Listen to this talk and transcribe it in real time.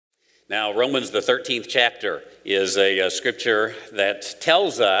Now, Romans, the 13th chapter, is a scripture that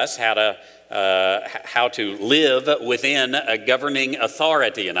tells us how to live within a governing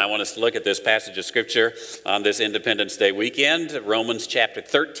authority. And I want us to look at this passage of scripture on this Independence Day weekend. Romans chapter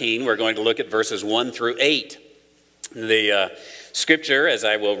 13, we're going to look at verses 1 through 8. The scripture, as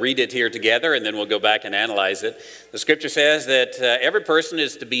I will read it here together, and then we'll go back and analyze it. The scripture says that every person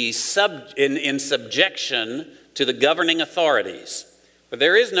is to be in subjection to the governing authorities. For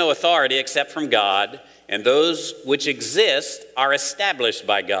there is no authority except from God, and those which exist are established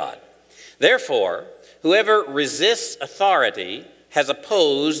by God. Therefore, whoever resists authority has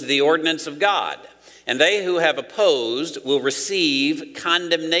opposed the ordinance of God, and they who have opposed will receive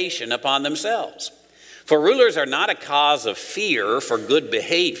condemnation upon themselves. For rulers are not a cause of fear for good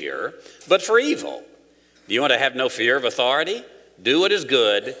behavior, but for evil. Do you want to have no fear of authority? Do what is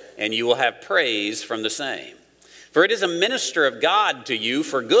good, and you will have praise from the same. For it is a minister of God to you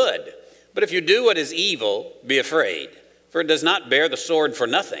for good. But if you do what is evil, be afraid, for it does not bear the sword for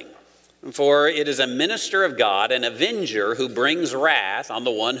nothing. For it is a minister of God, an avenger who brings wrath on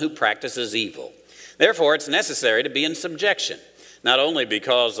the one who practices evil. Therefore, it's necessary to be in subjection, not only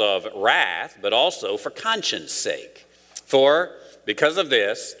because of wrath, but also for conscience sake. For because of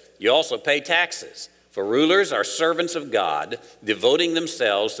this, you also pay taxes. For rulers are servants of God, devoting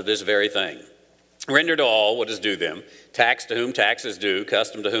themselves to this very thing. Render to all what is due them, tax to whom tax is due,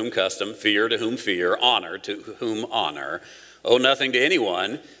 custom to whom custom, fear to whom fear, honor to whom honor. Owe nothing to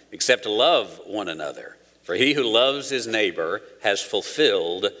anyone except to love one another. For he who loves his neighbor has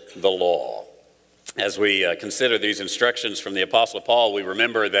fulfilled the law. As we consider these instructions from the Apostle Paul, we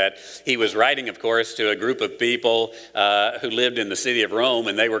remember that he was writing, of course, to a group of people who lived in the city of Rome,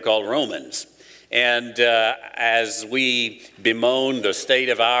 and they were called Romans. And as we bemoan the state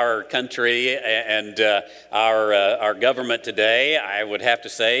of our country and our government today, I would have to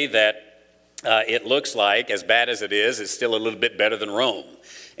say that it looks like, as bad as it is, it's still a little bit better than Rome.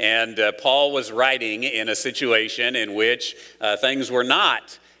 And Paul was writing in a situation in which things were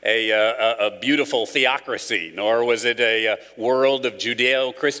not a beautiful theocracy, nor was it a world of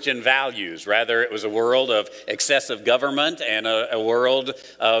Judeo-Christian values. Rather, it was a world of excessive government and a world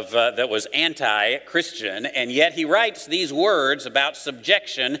of that was anti-Christian. And yet he writes these words about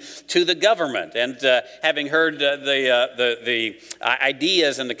subjection to the government. And having heard the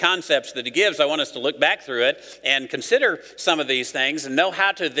ideas and the concepts that he gives, I want us to look back through it and consider some of these things and know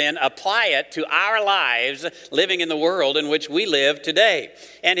how to then apply it to our lives living in the world in which we live today.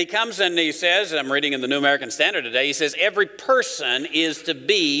 And he comes and he says, I'm reading in the New American Standard today, he says, every person is to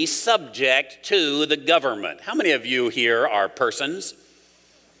be subject to the government. How many of you here are persons?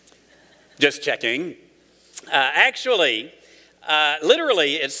 Just checking.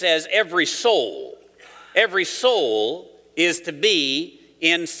 Literally it says every soul is to be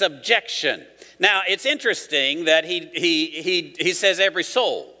in subjection. Now, it's interesting that he says every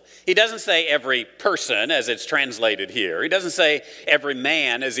soul. He doesn't say every person, as it's translated here. He doesn't say every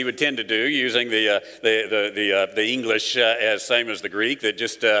man, as he would tend to do, using the English as same as the Greek, that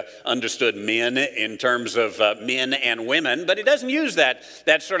just understood men in terms of men and women. But he doesn't use that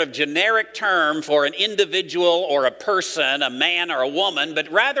sort of generic term for an individual or a person, a man or a woman.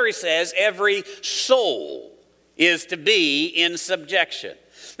 But rather he says every soul is to be in subjection.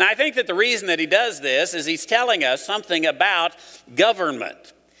 Now, I think that the reason that he does this is he's telling us something about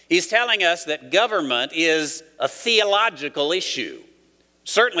government. He's telling us that government is a theological issue.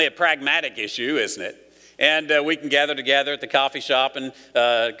 Certainly a pragmatic issue, isn't it? And we can gather together at the coffee shop and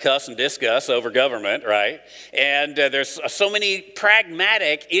cuss and discuss over government, right? And there's so many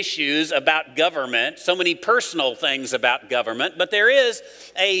pragmatic issues about government, so many personal things about government, but there is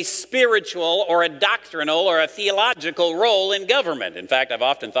a spiritual or a doctrinal or a theological role in government. In fact, I've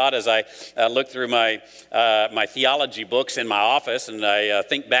often thought as I look through my theology books in my office and I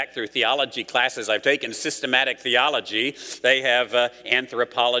think back through theology classes I've taken, systematic theology, they have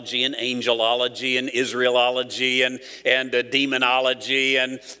anthropology and angelology and Israelology and demonology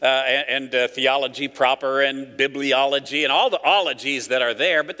and theology proper and bibliology and all the ologies that are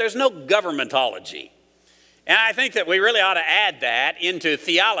there, but there's no governmentology. And I think that we really ought to add that into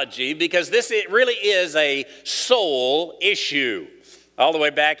theology because it really is a soul issue. All the way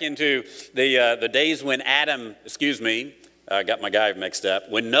back into the days when I got my guy mixed up,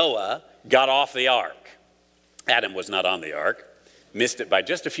 when Noah got off the ark. Adam was not on the ark. Missed it by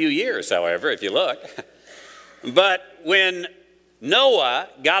just a few years, however, if you look. But when Noah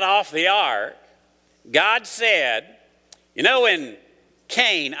got off the ark, God said, when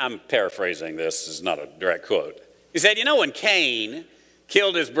Cain, I'm paraphrasing this is not a direct quote. He said, when Cain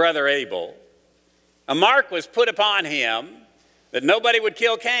killed his brother Abel, a mark was put upon him that nobody would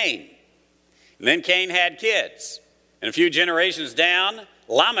kill Cain. And then Cain had kids. And a few generations down,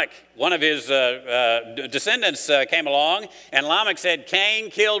 Lamech, one of his descendants, came along, and Lamech said, Cain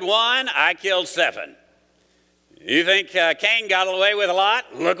killed one, I killed 7. You think Cain got away with a lot?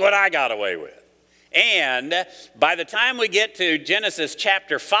 Look what I got away with. And by the time we get to Genesis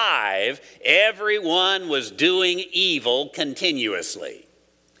chapter 5, everyone was doing evil continuously.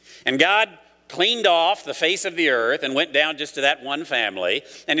 And God cleaned off the face of the earth and went down just to that one family.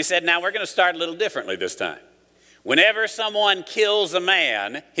 And he said, now we're going to start a little differently this time. Whenever someone kills a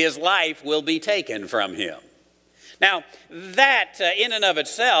man, his life will be taken from him. Now, that in and of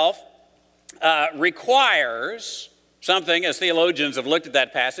itself requires something, as theologians have looked at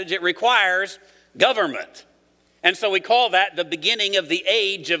that passage, it requires government. And so we call that the beginning of the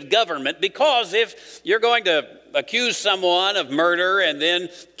age of government, because if you're going to accuse someone of murder and then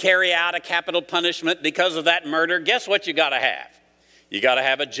carry out a capital punishment because of that murder, guess what you got to have? You got to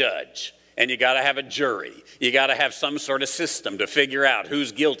have a judge. And you got to have a jury. You got to have some sort of system to figure out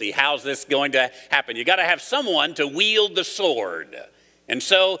who's guilty. How's this going to happen? You got to have someone to wield the sword. And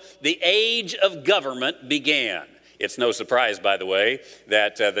so the age of government began. It's no surprise, by the way,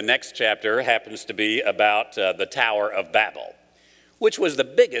 that the next chapter happens to be about the Tower of Babel, which was the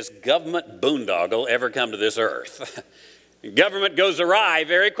biggest government boondoggle ever come to this earth. Government goes awry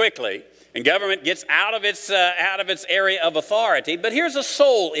very quickly. And government gets out of its area of authority. But here's a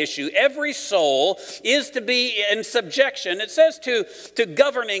soul issue. Every soul is to be in subjection. It says to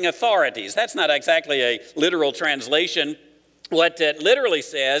governing authorities. That's not exactly a literal translation. What it literally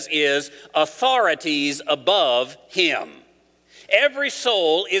says is authorities above him. Every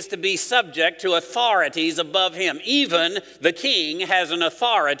soul is to be subject to authorities above him. Even the king has an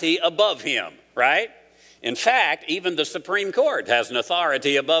authority above him, right? In fact, even the Supreme Court has an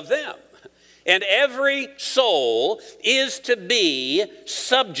authority above them. And every soul is to be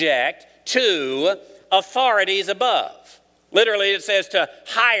subject to authorities above. Literally, it says to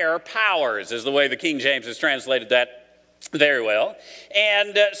higher powers, is the way the King James has translated that very well.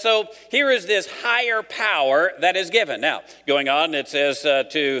 And so here is this higher power that is given. Now, going on, it says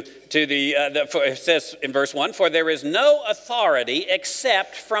it says in verse 1, for there is no authority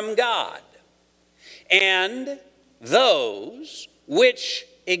except from God, and those which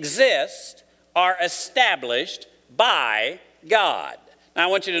exist are established by God. Now, I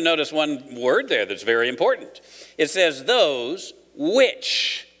want you to notice one word there that's very important. It says those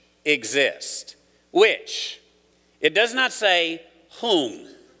which exist. Which. It does not say whom.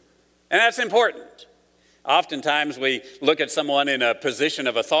 And that's important. Oftentimes we look at someone in a position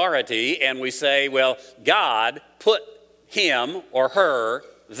of authority and we say, well, God put him or her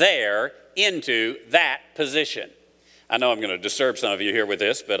there into that position. I know I'm going to disturb some of you here with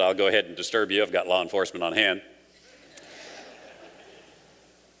this, but I'll go ahead and disturb you. I've got law enforcement on hand.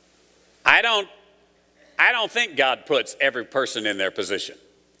 I don't think God puts every person in their position.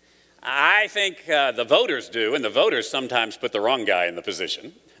 I think the voters do, and the voters sometimes put the wrong guy in the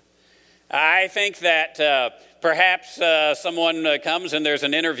position. I think that perhaps someone comes and there's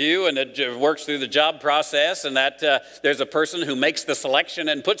an interview and it works through the job process, and that there's a person who makes the selection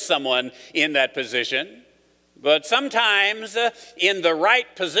and puts someone in that position. But sometimes in the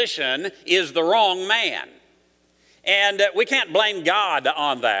right position is the wrong man. And we can't blame God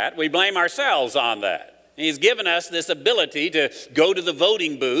on that. We blame ourselves on that. He's given us this ability to go to the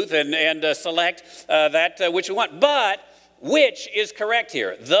voting booth and select that which we want. But which is correct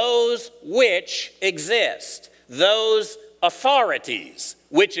here? Those which exist. Those authorities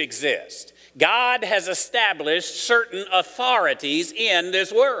which exist. God has established certain authorities in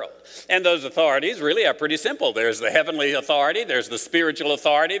this world. And those authorities really are pretty simple. There's the heavenly authority. There's the spiritual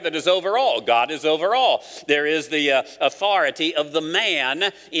authority that is over all. God is over all. There is the authority of the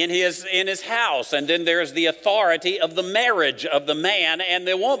man in his house. And then there's the authority of the marriage of the man and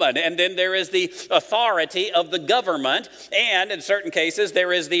the woman. And then there is the authority of the government. And in certain cases,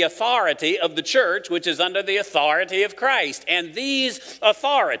 there is the authority of the church, which is under the authority of Christ. And these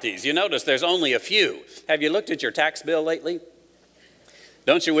authorities, you notice there's only a few. Have you looked at your tax bill lately?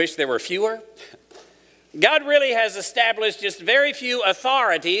 Don't you wish there were fewer? God really has established just very few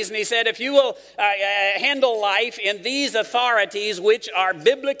authorities, and he said, if you will handle life in these authorities which are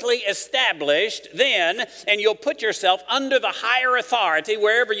biblically established, then, and you'll put yourself under the higher authority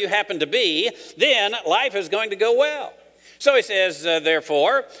wherever you happen to be, then life is going to go well. So he says,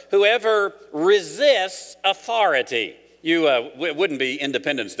 therefore, whoever resists authority. It wouldn't be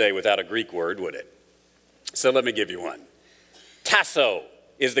Independence Day without a Greek word, would it? So let me give you one. Tasso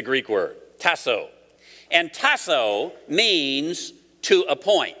is the Greek word, tasso. And tasso means to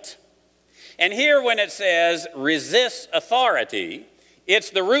appoint. And here when it says resist authority, It's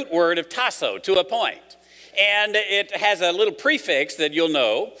the root word of tasso, to appoint. And it has a little prefix that you'll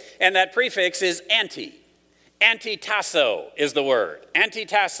know, and that prefix is anti. Antitasso is the word,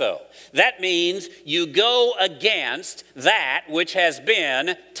 antitasso. That means you go against that which has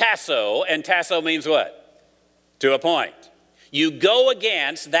been tasso, and tasso means what? To appoint. You go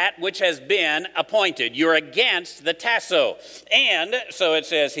against that which has been appointed. You're against the tasso. And, so it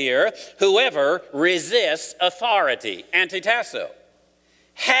says here, whoever resists authority, antitasso,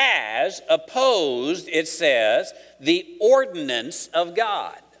 has opposed, it says, the ordinance of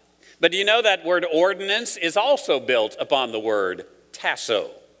God. But do you know that word ordinance is also built upon the word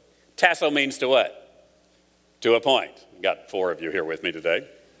tasso? Tasso means to what? To appoint. Got 4 of you here with me today.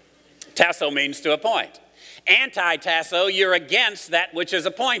 Tasso means to appoint. Anti-tasso, you're against that which is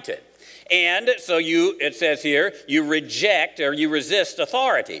appointed. And so it says here, you reject or you resist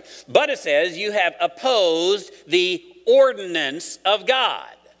authority. But it says you have opposed the ordinance of God.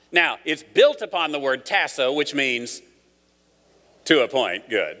 Now, it's built upon the word tasso, which means to appoint.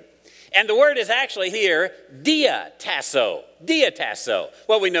 Good. And the word is actually here, diatasso. Diatasso.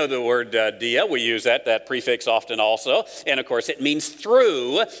 Well, we know the word dia. We use that prefix often also. And of course, it means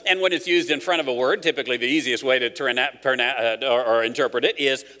through. And when it's used in front of a word, typically the easiest way to interpret it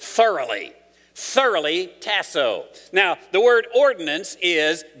is thoroughly. Thoroughly tasso. Now, the word ordinance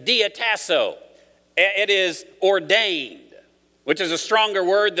is diatasso. It is ordained, which is a stronger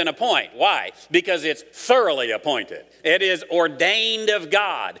word than appoint. Why? Because it's thoroughly appointed. It is ordained of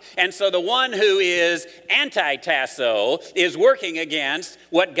God. And so the one who is anti-tasso is working against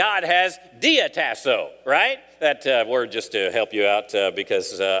what God has diatasso, right? That word just to help you out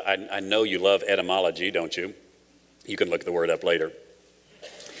because I know you love etymology, don't you? You can look the word up later.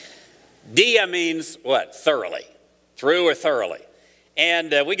 Dia means what? Thoroughly. Through or thoroughly.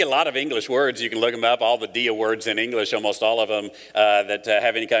 And we get a lot of English words. You can look them up. All the dia words in English, almost all of them that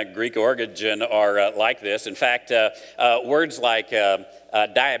have any kind of Greek origin are like this. In fact, words like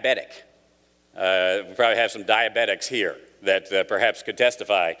diabetic. We probably have some diabetics here that perhaps could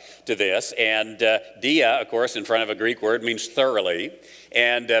testify to this. And dia, of course, in front of a Greek word means thoroughly.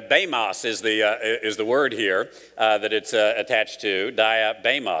 And bamos is the word here that it's attached to,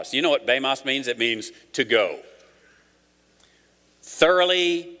 diabamos. You know what bamos means? It means to go.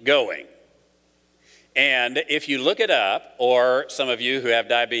 Thoroughly going. And if you look it up, or some of you who have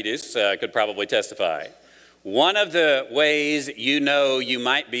diabetes could probably testify, one of the ways you know you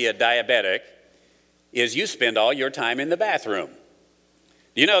might be a diabetic is you spend all your time in the bathroom.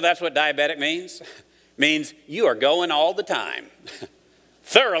 Do you know that's what diabetic means? Means you are going all the time.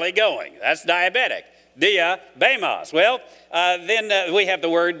 Thoroughly going. That's diabetic. Diabamos. Well, then we have the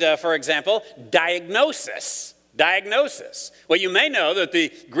word, for example, diagnosis. Diagnosis. Well, you may know that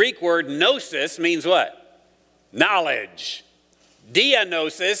the Greek word gnosis means what? Knowledge.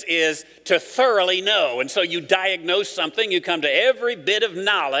 Diagnosis is to thoroughly know. And so you diagnose something, you come to every bit of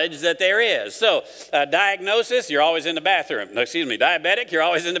knowledge that there is. So diagnosis, you're always in the bathroom. No, excuse me, diabetic, you're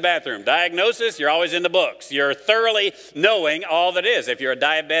always in the bathroom. Diagnosis, you're always in the books. You're thoroughly knowing all that is. If you're a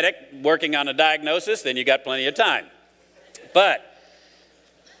diabetic working on a diagnosis, then you got plenty of time. But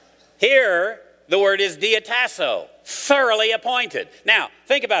here, the word is diatasso, thoroughly appointed. Now,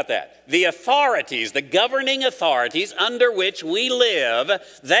 think about that. The authorities, the governing authorities under which we live,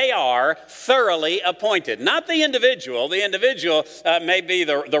 they are thoroughly appointed. Not the individual. The individual may be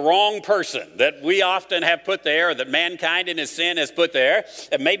the wrong person that we often have put there, or that mankind in his sin has put there.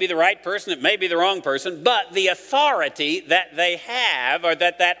 It may be the right person, it may be the wrong person, but the authority that they have, or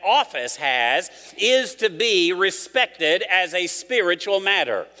that office has, is to be respected as a spiritual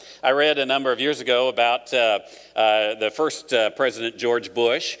matter. I read a number of years ago about the first President George Bush,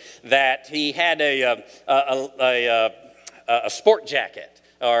 that he had a sport jacket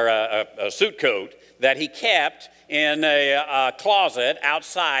or a suit coat that he kept in a closet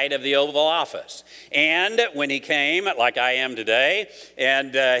outside of the Oval Office. And when he came, like I am today,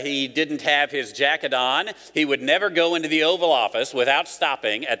 and he didn't have his jacket on, he would never go into the Oval Office without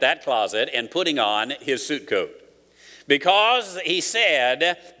stopping at that closet and putting on his suit coat. Because he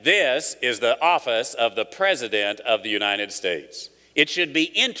said, this is the office of the President of the United States. It should be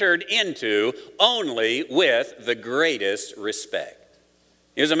entered into only with the greatest respect.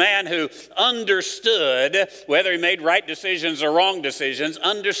 He was a man who understood, whether he made right decisions or wrong decisions,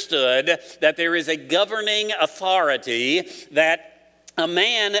 understood that there is a governing authority that a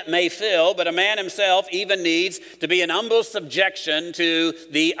man may fill, but a man himself even needs to be in humble subjection to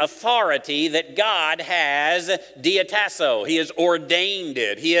the authority that God has diatasso. He has ordained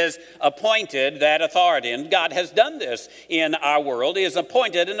it. He has appointed that authority. And God has done this in our world. He has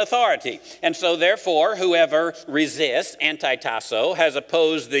appointed an authority. And so therefore, whoever resists, antitasso, has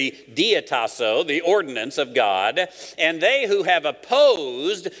opposed the diatasso, the ordinance of God. And they who have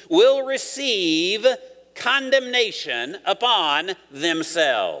opposed will receive condemnation upon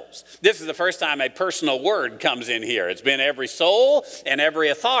themselves. This is the first time a personal word comes in here. It's been every soul and every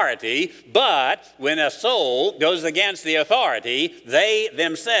authority, but when a soul goes against the authority, they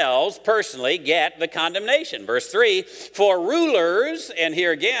themselves personally get the condemnation. Verse 3, for rulers, and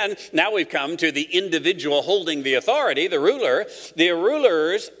here again, now we've come to the individual holding the authority, the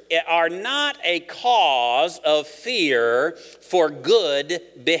rulers are not a cause of fear for good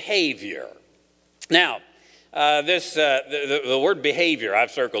behavior. Now, the word behavior,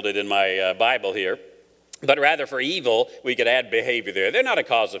 I've circled it in my Bible here, but rather for evil, we could add behavior there. They're not a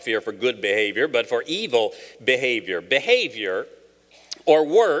cause of fear for good behavior, but for evil behavior. Behavior or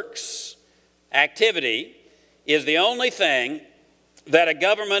works, activity, is the only thing that a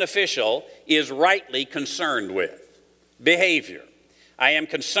government official is rightly concerned with. Behavior. I am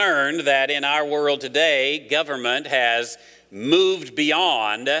concerned that in our world today, government has moved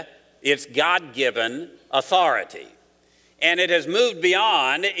beyond its God-given authority. And it has moved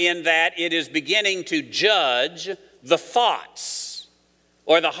beyond in that it is beginning to judge the thoughts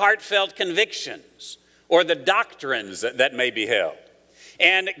or the heartfelt convictions or the doctrines that may be held.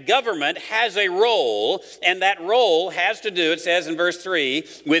 And government has a role, and that role has to do, it says in verse 3,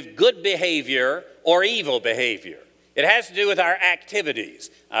 with good behavior or evil behavior. It has to do with our activities.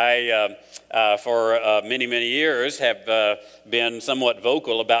 I, for many, many years, have been somewhat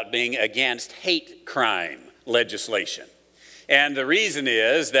vocal about being against hate crime legislation. And the reason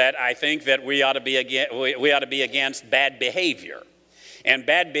is that I think that we ought to be against bad behavior. And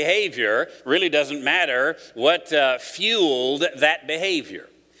bad behavior really doesn't matter what fueled that behavior.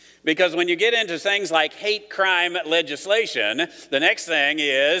 Because when you get into things like hate crime legislation, the next thing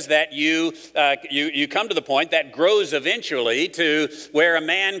is that you come to the point that grows eventually to where a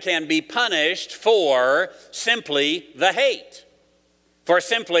man can be punished for simply the hate, for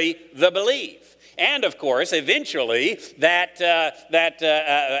simply the belief. And, of course, eventually that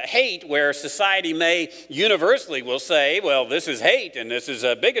hate where society may universally will say, well, this is hate and this is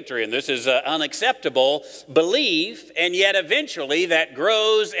bigotry and this is unacceptable belief, and yet eventually that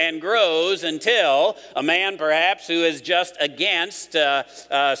grows and grows until a man perhaps who is just against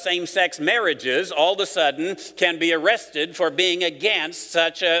same-sex marriages all of a sudden can be arrested for being against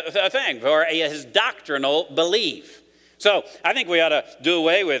such a thing, for his doctrinal belief. So I think we ought to do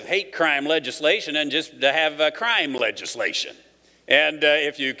away with hate crime legislation and just have crime legislation. And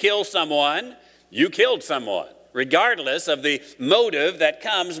if you kill someone, you killed someone, regardless of the motive that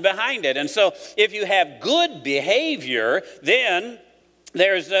comes behind it. And so if you have good behavior, then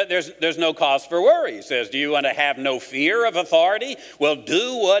there's no cause for worry. He says, do you want to have no fear of authority? Well,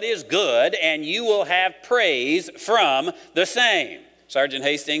 do what is good, and you will have praise from the same. Sergeant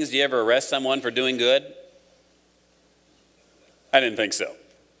Hastings, do you ever arrest someone for doing good? I didn't think so,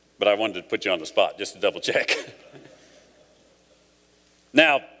 but I wanted to put you on the spot just to double check.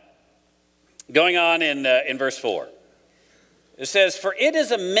 Now, going on in verse 4, it says, for it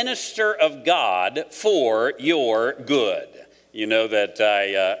is a minister of God for your good. You know that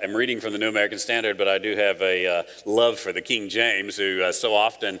I am reading from the New American Standard, but I do have a love for the King James, who so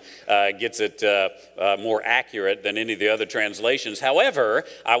often gets it more accurate than any of the other translations. However,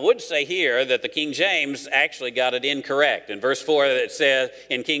 I would say here that the King James actually got it incorrect. In verse 4, it says,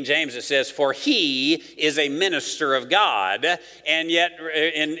 in King James, it says, for he is a minister of God. And yet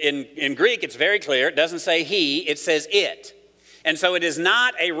in Greek, it's very clear. It doesn't say he, it says it. And so it is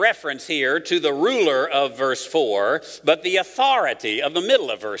not a reference here to the ruler of verse 4, but the authority of the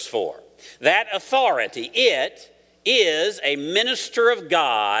middle of verse 4. That authority, it is a minister of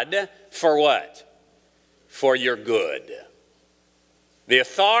God for what? For your good. The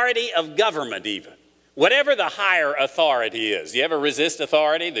authority of government even. Whatever the higher authority is. You ever resist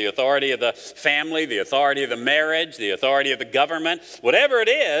authority? The authority of the family, the authority of the marriage, the authority of the government. Whatever it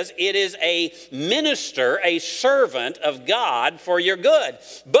is a minister, a servant of God for your good.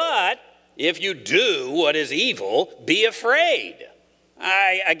 But if you do what is evil, be afraid.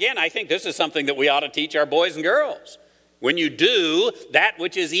 I think this is something that we ought to teach our boys and girls. When you do that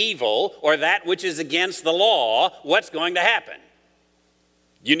which is evil or that which is against the law, what's going to happen?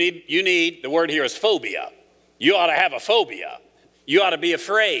 You need, the word here is phobia. You ought to have a phobia. You ought to be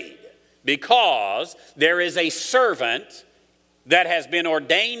afraid because there is a servant that has been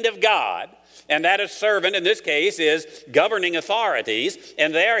ordained of God, and that a servant in this case is governing authorities,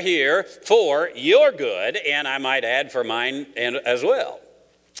 and they're here for your good, and I might add for mine and as well,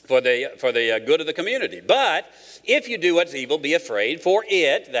 for the good of the community. But if you do what's evil, be afraid, for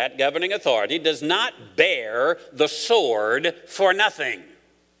it, that governing authority, does not bear the sword for nothing.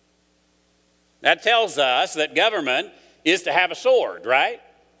 That tells us that government is to have a sword, right?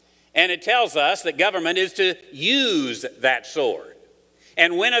 And it tells us that government is to use that sword.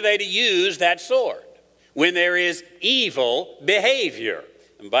 And when are they to use that sword? When there is evil behavior.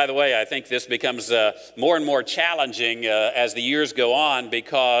 And by the way, I think this becomes more and more challenging as the years go on,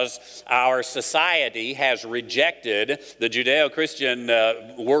 because our society has rejected the Judeo-Christian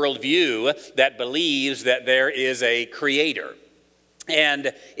worldview that believes that there is a creator.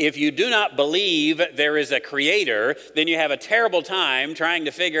 And if you do not believe there is a creator, then you have a terrible time trying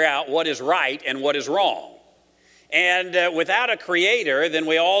to figure out what is right and what is wrong. And without a creator, then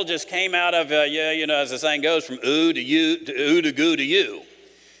we all just came out of, as the saying goes, from ooh to you, to ooh to goo to you.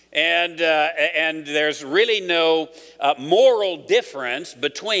 And there's really no moral difference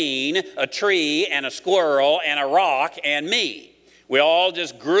between a tree and a squirrel and a rock and me. We all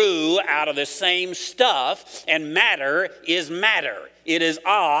just grew out of the same stuff, and matter is matter. It is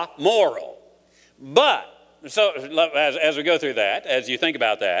amoral. But, so as we go through that, as you think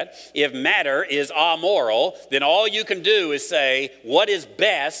about that, if matter is amoral, then all you can do is say, what is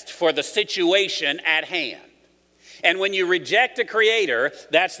best for the situation at hand? And when you reject a creator,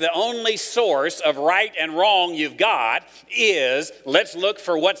 that's the only source of right and wrong you've got, is let's look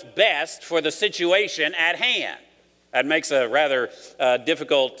for what's best for the situation at hand. That makes a rather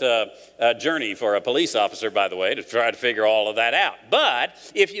difficult journey for a police officer, by the way, to try to figure all of that out. But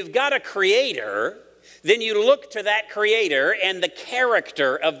if you've got a creator, then you look to that creator and the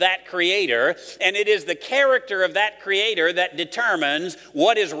character of that creator, and it is the character of that creator that determines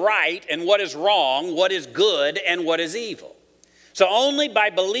what is right and what is wrong, what is good and what is evil. So only by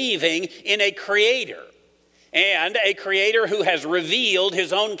believing in a creator, and a creator who has revealed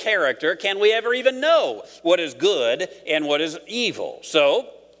his own character, can we ever even know what is good and what is evil. So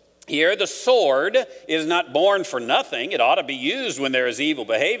here the sword is not born for nothing. It ought to be used when there is evil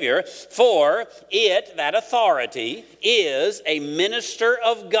behavior. For it, that authority, is a minister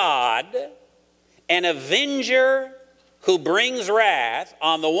of God, an avenger who brings wrath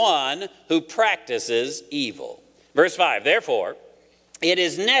on the one who practices evil. Verse 5, therefore, it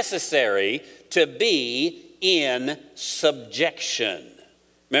is necessary to be in subjection.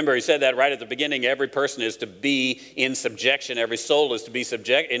 Remember, he said that right at the beginning. Every person is to be in subjection. Every soul is to be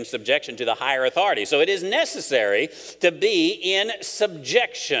in subjection to the higher authority. So it is necessary to be in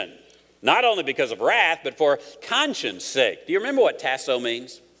subjection, not only because of wrath, but for conscience sake. Do you remember what tasso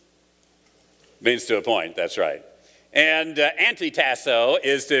means? Means to appoint, that's right. And anti-tasso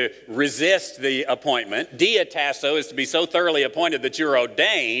is to resist the appointment. Dia-tasso is to be so thoroughly appointed that you're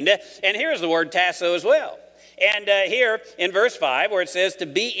ordained. And here's the word tasso as well. And here in verse 5, where it says to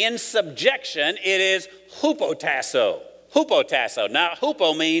be in subjection, it is hupotasso. Hupotasso. Now,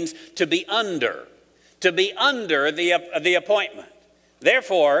 hupo means to be under the appointment.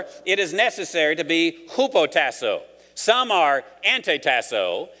 Therefore, it is necessary to be hupotasso. Some are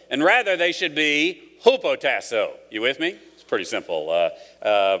antitasso, and rather they should be hupotasso. You with me? It's a pretty simple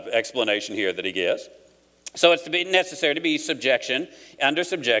explanation here that he gives. So it's to be necessary to be under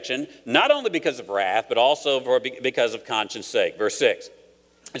subjection, not only because of wrath, but also because of conscience sake. Verse 6,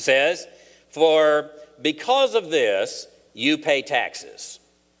 it says, for because of this, you pay taxes.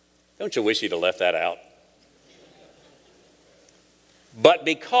 Don't you wish he'd have left that out? But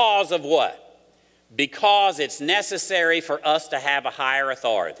because of what? Because it's necessary for us to have a higher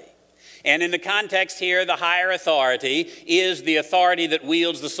authority. And in the context here, the higher authority is the authority that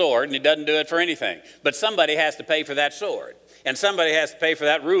wields the sword, and he doesn't do it for anything. But somebody has to pay for that sword. And somebody has to pay for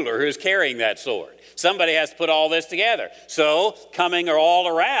that ruler who's carrying that sword. Somebody has to put all this together. So, coming all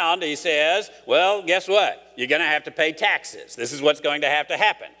around, he says, well, guess what? You're going to have to pay taxes. This is what's going to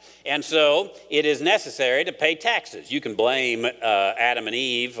happen. And so, it is necessary to pay taxes. You can blame Adam and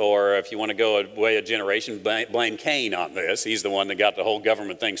Eve, or if you want to go away a generation, blame Cain on this. He's the one that got the whole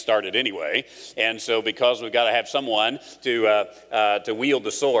government thing started anyway. And so, because we've got to have someone to wield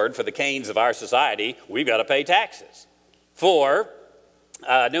the sword for the Cains of our society, we've got to pay taxes. For,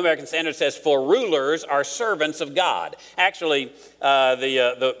 New American Standard says, for rulers are servants of God. Actually,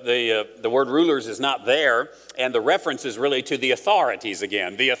 the word rulers is not there, and the reference is really to the authorities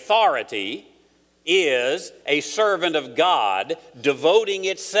again. The authority is a servant of God devoting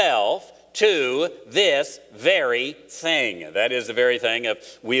itself to this very thing. That is the very thing of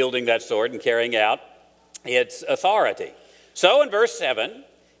wielding that sword and carrying out its authority. So in verse 7,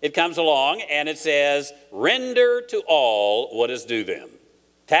 it comes along and it says, render to all what is due them.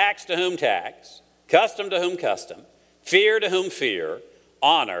 Tax to whom tax, custom to whom custom, fear to whom fear,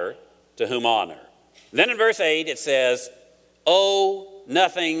 honor to whom honor. And then in verse 8 it says, owe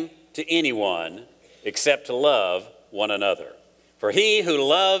nothing to anyone except to love one another. For he who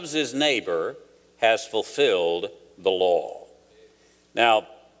loves his neighbor has fulfilled the law. Now,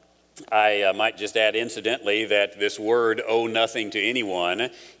 I might just add incidentally that this word, owe nothing to anyone,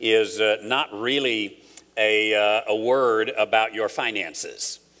 is not really a word about your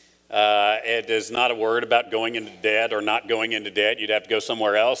finances. It is not a word about going into debt or not going into debt. You'd have to go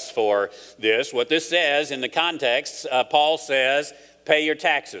somewhere else for this. What this says in the context, Paul says, pay your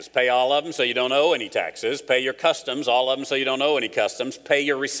taxes. Pay all of them so you don't owe any taxes. Pay your customs, all of them so you don't owe any customs. Pay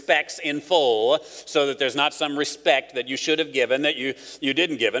your respects in full so that there's not some respect that you should have given that you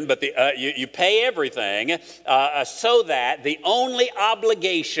didn't give, but you pay everything so that the only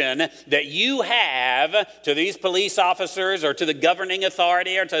obligation that you have to these police officers or to the governing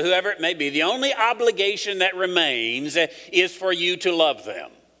authority or to whoever it may be, the only obligation that remains is for you to love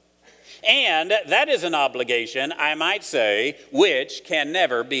them. And that is an obligation, I might say, which can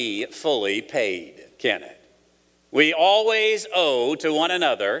never be fully paid, can it? We always owe to one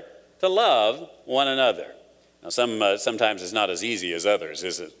another to love one another. Now, sometimes it's not as easy as others,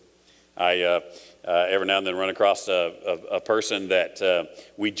 is it? I every now and then run across a person that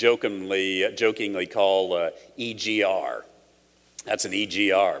we jokingly call EGR. That's an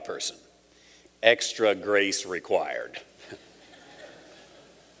EGR person. Extra grace required.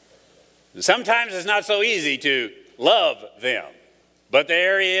 Sometimes it's not so easy to love them, but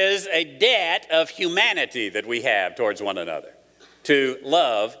there is a debt of humanity that we have towards one another, to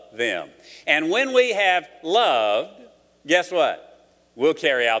love them. And when we have loved, guess what? We'll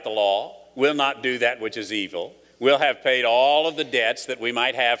carry out the law. We'll not do that which is evil. We'll have paid all of the debts that we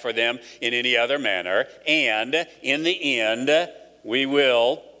might have for them in any other manner. And in the end, we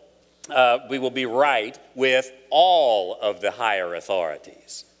will be right with all of the higher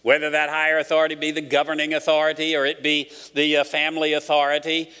authorities. Whether that higher authority be the governing authority or it be the family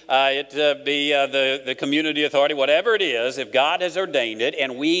authority, it be the community authority, whatever it is, if God has ordained it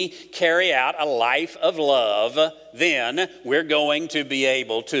and we carry out a life of love, then we're going to be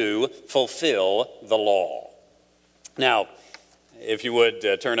able to fulfill the law. Now, if you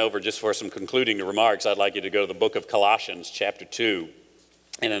would turn over just for some concluding remarks, I'd like you to go to the book of Colossians, chapter 2.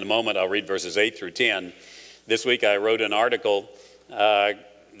 And in a moment, I'll read verses 8 through 10. This week, I wrote an article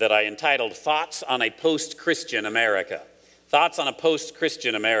that I entitled Thoughts on a Post-Christian America. Thoughts on a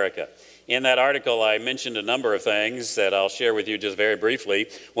Post-Christian America. In that article, I mentioned a number of things that I'll share with you just very briefly.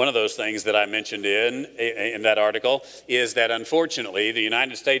 One of those things that I mentioned in that article is that unfortunately, the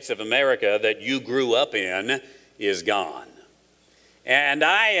United States of America that you grew up in is gone. And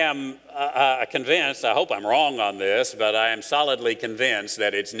I am convinced, I hope I'm wrong on this, but I am solidly convinced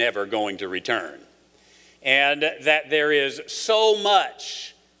that it's never going to return. And that there is so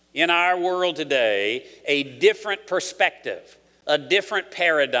much in our world today, a different perspective, a different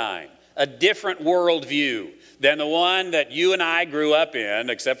paradigm, a different worldview than the one that you and I grew up in,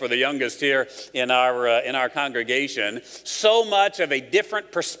 except for the youngest here in our congregation. So much of a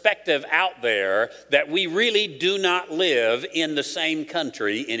different perspective out there that we really do not live in the same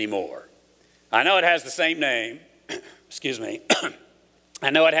country anymore. I know it has the same name. Excuse me.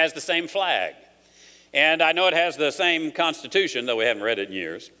 I know it has the same flag. And I know it has the same Constitution, though we haven't read it in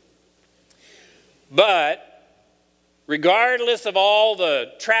years. But regardless of all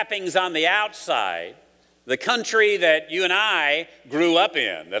the trappings on the outside, the country that you and I grew up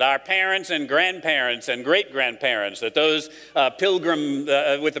in, that our parents and grandparents and great-grandparents, that those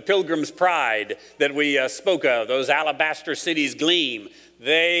with the Pilgrim's pride that we spoke of, those alabaster cities gleam,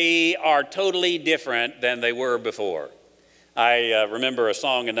 they are totally different than they were before. I remember a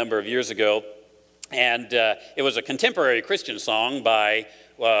song a number of years ago, and it was a contemporary Christian song by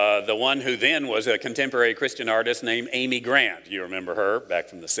the one who then was a contemporary Christian artist named Amy Grant. You remember her back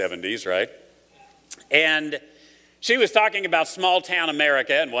from the 70s, right? And she was talking about small-town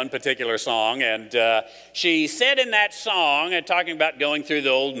America in one particular song, and she said in that song, talking about going through the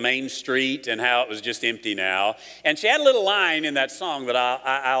old Main Street and how it was just empty now, and she had a little line in that song that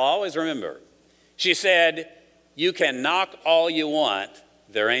I'll always remember. She said, "You can knock all you want,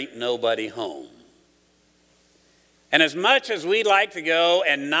 there ain't nobody home." And as much as we'd like to go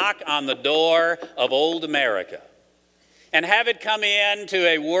and knock on the door of old America and have it come into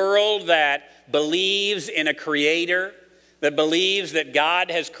a world that believes in a creator, that believes that God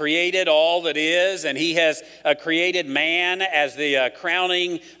has created all that is, and he has created man as the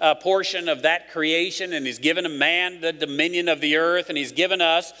crowning portion of that creation, and he's given a man the dominion of the earth, and he's given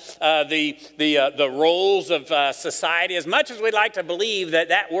us the roles of society. As much as we'd like to believe that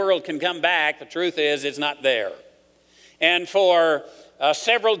that world can come back, the truth is it's not there. And for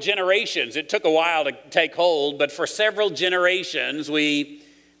several generations, it took a while to take hold, but for several generations we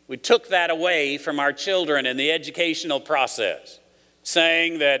took that away from our children in the educational process,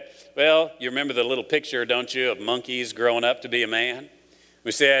 saying that, well, you remember the little picture, don't you, of monkeys growing up to be a man?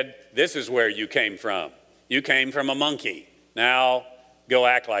 We said, this is where you came from. You came from a monkey. Now go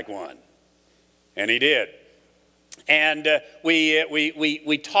act like one. And he did. And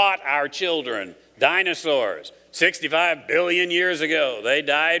we taught our children, dinosaurs, 65 billion years ago, they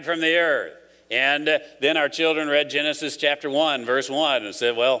died from the earth. And then our children read Genesis chapter 1, verse 1, and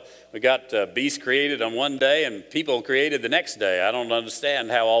said, well, we got beasts created on one day and people created the next day. I don't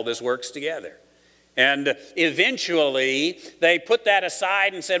understand how all this works together. And eventually, they put that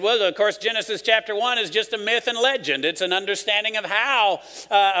aside and said, well, of course, Genesis chapter 1 is just a myth and legend. It's an understanding of how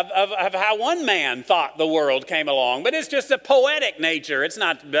one man thought the world came along. But it's just a poetic nature. It's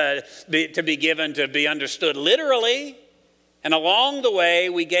not to be given to be understood literally. And along the way,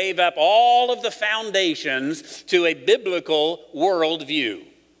 we gave up all of the foundations to a biblical worldview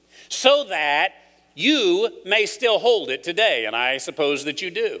so that you may still hold it today, and I suppose that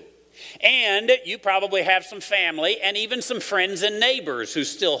you do. And you probably have some family and even some friends and neighbors who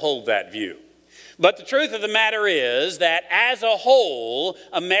still hold that view. But the truth of the matter is that as a whole,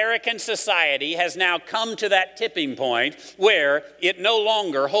 American society has now come to that tipping point where it no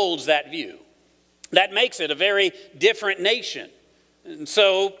longer holds that view. That makes it a very different nation. And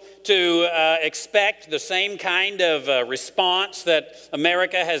so to expect the same kind of response that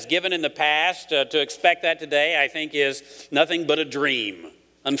America has given in the past, to expect that today, I think is nothing but a dream.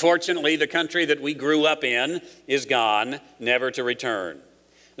 Unfortunately, the country that we grew up in is gone, never to return.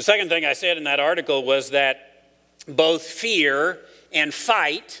 The second thing I said in that article was that both fear and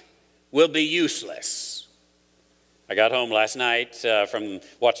fight will be useless. I got home last night from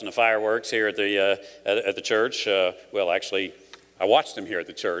watching the fireworks here at the church. Well, actually, I watched them here at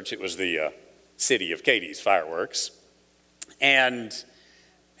the church. It was the City of Katie's fireworks. And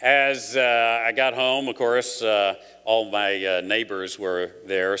as I got home, of course, all my neighbors were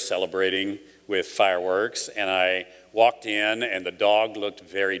there celebrating with fireworks. And I walked in, and the dog looked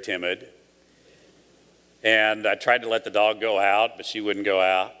very timid. And I tried to let the dog go out, but she wouldn't go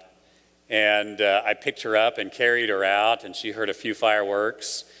out. And I picked her up and carried her out, and she heard a few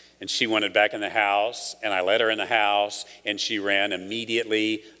fireworks, and she wanted back in the house, and I let her in the house, and she ran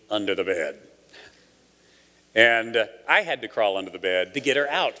immediately under the bed. And I had to crawl under the bed to get her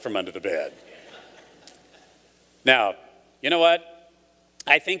out from under the bed. Now, you know what?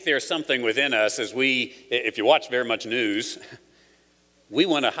 I think there's something within us as if you watch very much news, we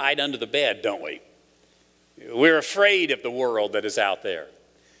want to hide under the bed, don't we? We're afraid of the world that is out there.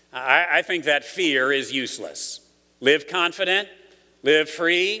 I think that fear is useless. Live confident, live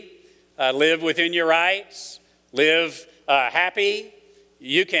free, live within your rights, live happy.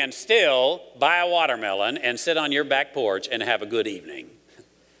 You can still buy a watermelon and sit on your back porch and have a good evening.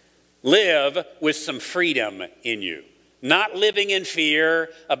 Live with some freedom in you. Not living in fear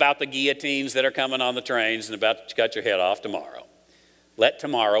about the guillotines that are coming on the trains and about to cut your head off tomorrow. Let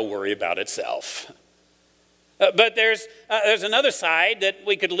tomorrow worry about itself. But there's another side that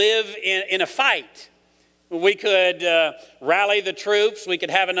we could live in a fight. We could rally the troops. We could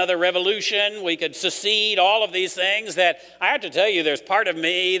have another revolution. We could secede, all of these things that I have to tell you, there's part of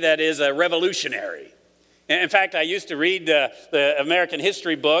me that is a revolutionary. In fact, I used to read the American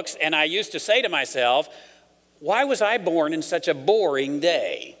history books, and I used to say to myself, why was I born in such a boring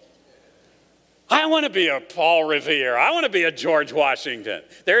day? I want to be a Paul Revere. I want to be a George Washington.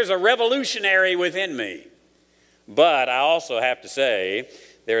 There's a revolutionary within me. But I also have to say,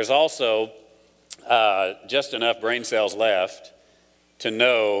 there's also just enough brain cells left to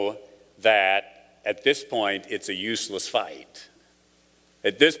know that at this point, it's a useless fight.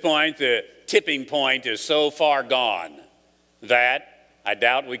 At this point, the tipping point is so far gone that I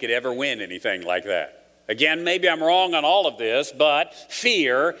doubt we could ever win anything like that. Again, maybe I'm wrong on all of this, but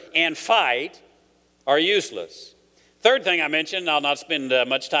fear and fight are useless. Third thing I mentioned, I'll not spend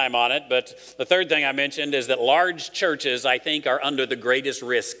much time on it, but the third thing I mentioned is that large churches, I think, are under the greatest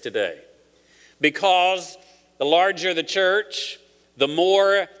risk today. Because the larger the church, the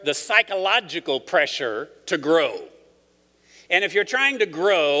more the psychological pressure to grow. And if you're trying to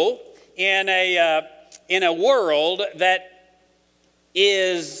grow in a world that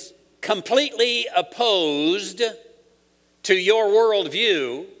is completely opposed to your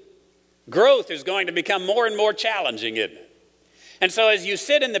worldview, growth is going to become more and more challenging, isn't it? And so as you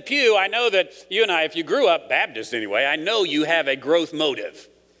sit in the pew, I know that you and I, if you grew up Baptist anyway, I know you have a growth motive.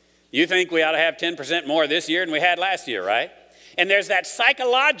 You think we ought to have 10% more this year than we had last year, right? And there's that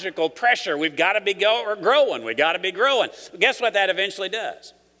psychological pressure. We've got to be growing. We've got to be growing. Guess what that eventually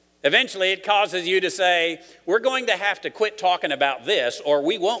does? Eventually it causes you to say, we're going to have to quit talking about this or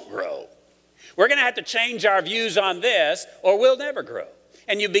we won't grow. We're going to have to change our views on this or we'll never grow.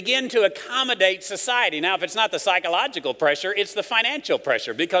 And you begin to accommodate society. Now, if it's not the psychological pressure, it's the financial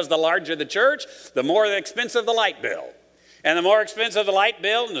pressure, because the larger the church, the more expensive the light bill. And the more expensive the light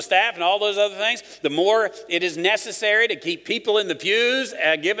bill and the staff and all those other things, the more it is necessary to keep people in the pews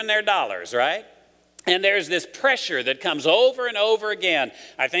giving their dollars, right? And there's this pressure that comes over and over again.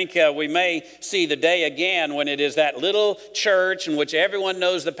 I think we may see the day again when it is that little church in which everyone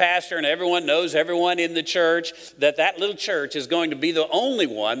knows the pastor and everyone knows everyone in the church, that little church is going to be the only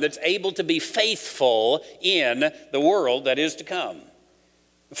one that's able to be faithful in the world that is to come.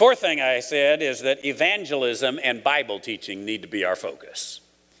 The fourth thing I said is that evangelism and Bible teaching need to be our focus.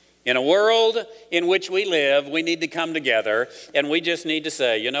 In a world in which we live, we need to come together and we just need to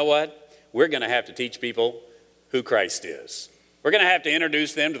say, you know what? We're going to have to teach people who Christ is. We're going to have to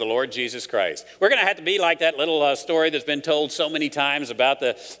introduce them to the Lord Jesus Christ. We're going to have to be like that little story that's been told so many times about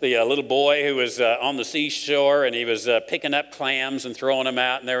the little boy who was on the seashore and he was picking up clams and throwing them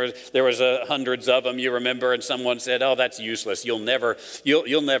out, and there was hundreds of them, you remember, and someone said, oh, that's useless. You'll never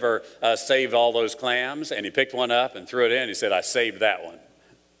save all those clams. And he picked one up and threw it in. He said, I saved that one.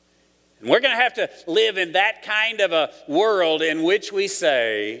 And we're going to have to live in that kind of a world in which we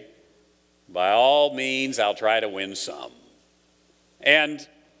say, by all means, I'll try to win some. And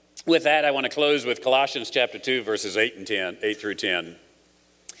with that, I want to close with Colossians chapter 2, verses 8 through 10,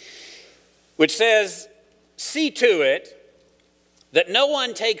 which says, see to it that no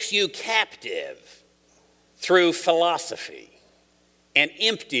one takes you captive through philosophy and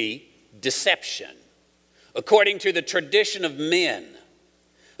empty deception, according to the tradition of men,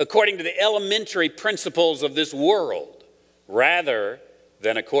 according to the elementary principles of this world, rather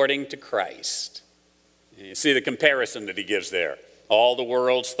than according to Christ. You see the comparison that he gives there. All the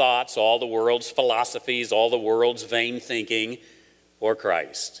world's thoughts, all the world's philosophies, all the world's vain thinking, or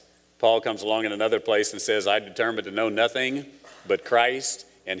Christ. Paul comes along in another place and says, I determined to know nothing but Christ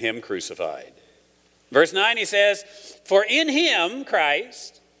and him crucified. Verse 9 he says, for in him,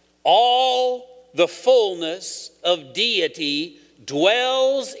 Christ, all the fullness of deity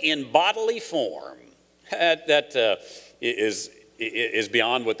dwells in bodily form. That is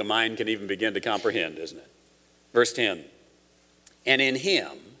beyond what the mind can even begin to comprehend, isn't it? Verse 10, and in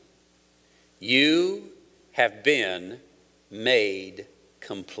him you have been made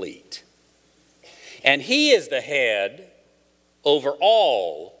complete. And he is the head over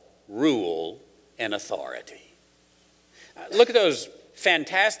all rule and authority. Look at those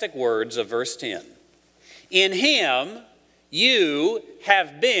fantastic words of verse 10. In him you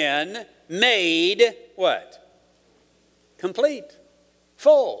have been made what? Complete,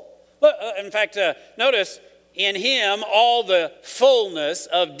 full. Look, in fact, notice, in him all the fullness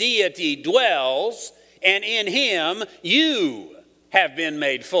of deity dwells, and in him you have been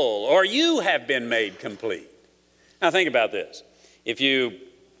made full, or you have been made complete. Now think about this. If you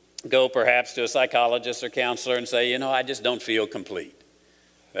go perhaps to a psychologist or counselor and say, you know, I just don't feel complete.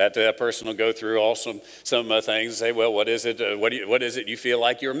 That person will go through all some things and say, well, what is it? What is it you feel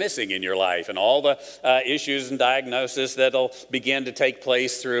like you're missing in your life? And all the issues and diagnosis that'll begin to take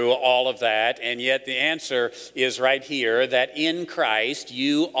place through all of that. And yet the answer is right here, that in Christ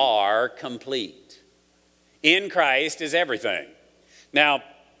you are complete. In Christ is everything. Now,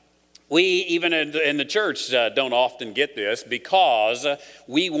 we, even in the church, don't often get this, because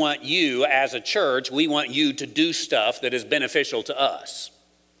we want you, as a church, we want you to do stuff that is beneficial to us.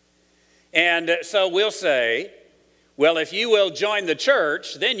 And so we'll say, well, if you will join the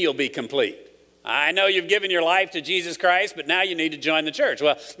church, then you'll be complete. I know you've given your life to Jesus Christ, but now you need to join the church.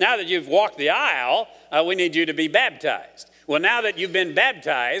 Well, now that you've walked the aisle, we need you to be baptized. Well, now that you've been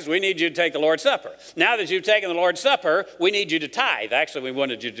baptized, we need you to take the Lord's Supper. Now that you've taken the Lord's Supper, we need you to tithe. Actually, we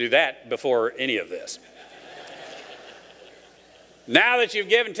wanted you to do that before any of this. Now that you've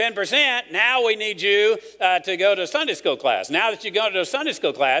given 10%, now we need you to go to Sunday school class. Now that you go to a Sunday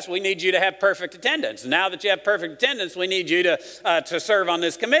school class, we need you to have perfect attendance. Now that you have perfect attendance, we need you to serve on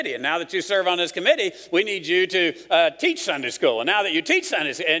this committee. And now that you serve on this committee, we need you to teach Sunday school. And now that you teach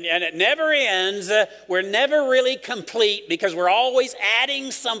Sunday school, and it never ends, we're never really complete, because we're always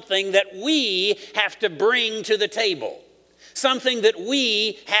adding something that we have to bring to the table, something that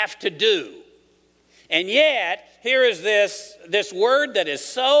we have to do. And yet, here is this word that is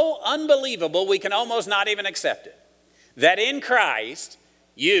so unbelievable we can almost not even accept it. That in Christ,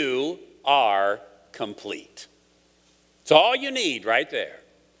 you are complete. It's all you need right there.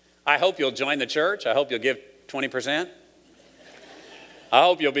 I hope you'll join the church. I hope you'll give 20%. I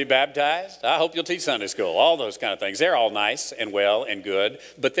hope you'll be baptized. I hope you'll teach Sunday school. All those kind of things. They're all nice and well and good,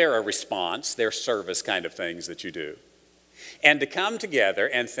 but they're a response. They're service kind of things that you do. And to come together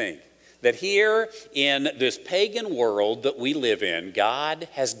and think that here in this pagan world that we live in, God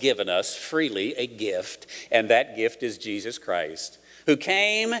has given us freely a gift, and that gift is Jesus Christ, who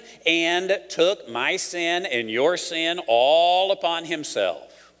came and took my sin and your sin all upon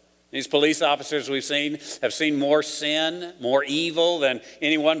himself. These police officers we've seen have seen more sin, more evil than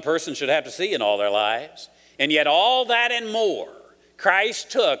any one person should have to see in all their lives. And yet all that and more Christ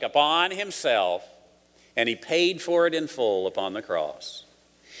took upon himself, and he paid for it in full upon the cross.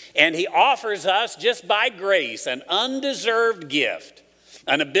 And he offers us, just by grace, an undeserved gift,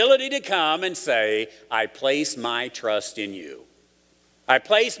 an ability to come and say, I place my trust in you. I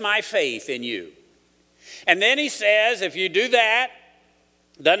place my faith in you. And then he says, if you do that,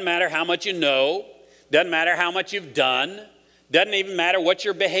 doesn't matter how much you know, doesn't matter how much you've done, doesn't even matter what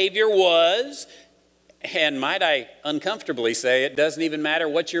your behavior was, and might I uncomfortably say, it doesn't even matter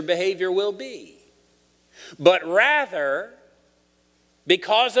what your behavior will be. But rather,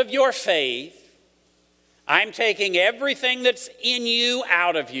 because of your faith, I'm taking everything that's in you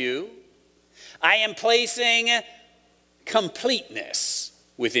out of you. I am placing completeness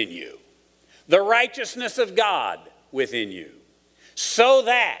within you, the righteousness of God within you, so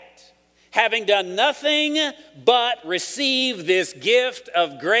that, having done nothing but receive this gift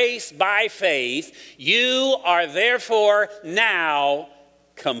of grace by faith, you are therefore now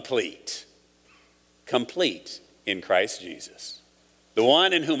complete. Complete in Christ Jesus. The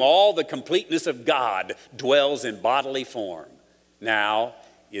one in whom all the completeness of God dwells in bodily form now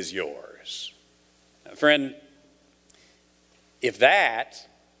is yours. Now, friend, if that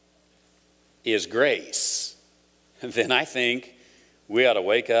is grace, then I think we ought to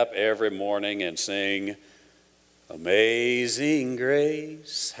wake up every morning and sing, Amazing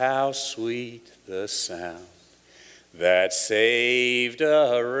Grace, how sweet the sound that saved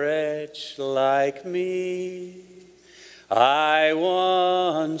a wretch like me. I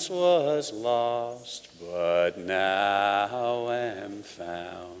once was lost, but now am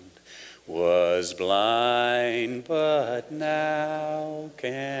found, was blind, but now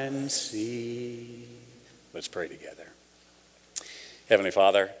can see. Let's pray together. Heavenly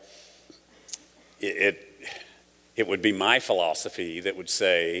Father, it would be my philosophy that would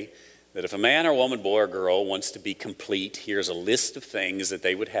say that if a man or woman, boy or girl wants to be complete, here's a list of things that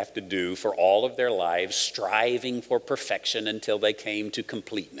they would have to do for all of their lives, striving for perfection until they came to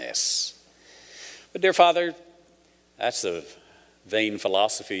completeness. But dear Father, that's a vain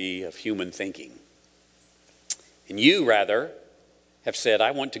philosophy of human thinking. And you, rather, have said,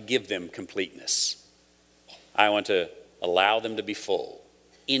 I want to give them completeness. I want to allow them to be full,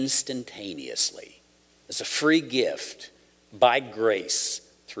 instantaneously, as a free gift, by grace,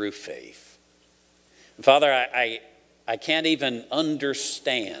 through faith. And Father, I can't even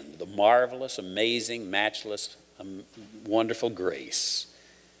understand the marvelous, amazing, matchless, wonderful grace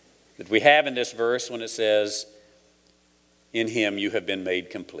that we have in this verse when it says, in him you have been made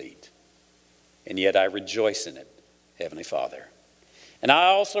complete. And yet I rejoice in it, Heavenly Father. And I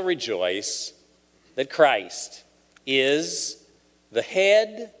also rejoice that Christ is the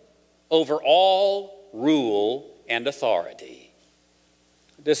head over all rule and authority.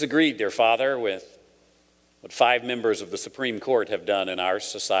 Disagreed, dear Father, with what 5 members of the Supreme Court have done in our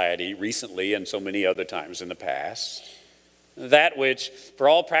society recently and so many other times in the past. That which, for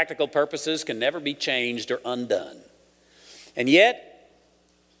all practical purposes, can never be changed or undone. And yet,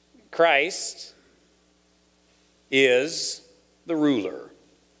 Christ is the ruler,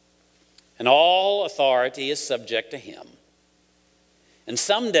 and all authority is subject to him. And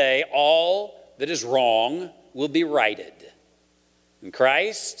someday, all that is wrong will be righted. And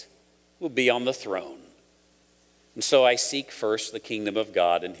Christ will be on the throne. And so I seek first the kingdom of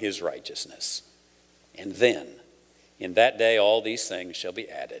God and his righteousness. And then, in that day, all these things shall be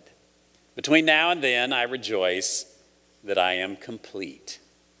added. Between now and then, I rejoice that I am complete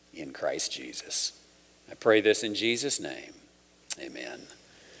in Christ Jesus. I pray this in Jesus' name. Amen.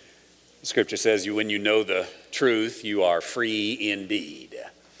 The scripture says, when you know the truth, you are free indeed.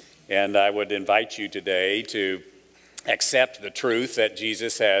 And I would invite you today to accept the truth that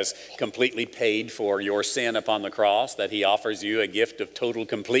Jesus has completely paid for your sin upon the cross, that he offers you a gift of total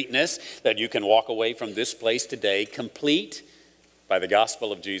completeness, that you can walk away from this place today complete by the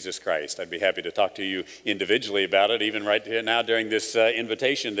gospel of Jesus Christ. I'd be happy to talk to you individually about it, even right here now during this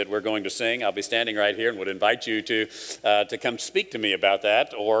invitation that we're going to sing. I'll be standing right here and would invite you to come speak to me about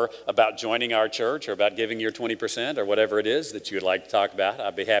that, or about joining our church, or about giving your 20%, or whatever it is that you'd like to talk about.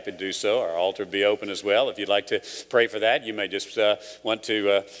 I'd be happy to do so. Our altar will be open as well. If you'd like to pray for that, you may just want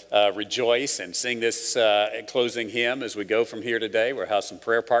to rejoice and sing this closing hymn as we go from here today. We'll have some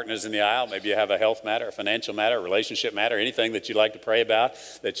prayer partners in the aisle. Maybe you have a health matter, a financial matter, a relationship matter, anything that you'd like to pray about,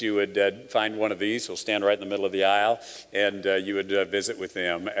 that you would find one of these. We'll stand right in the middle of the aisle, and you would visit with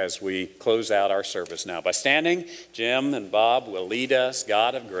them as we close out our service now. By standing, Jim and Bob will lead us,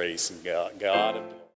 God of grace and God of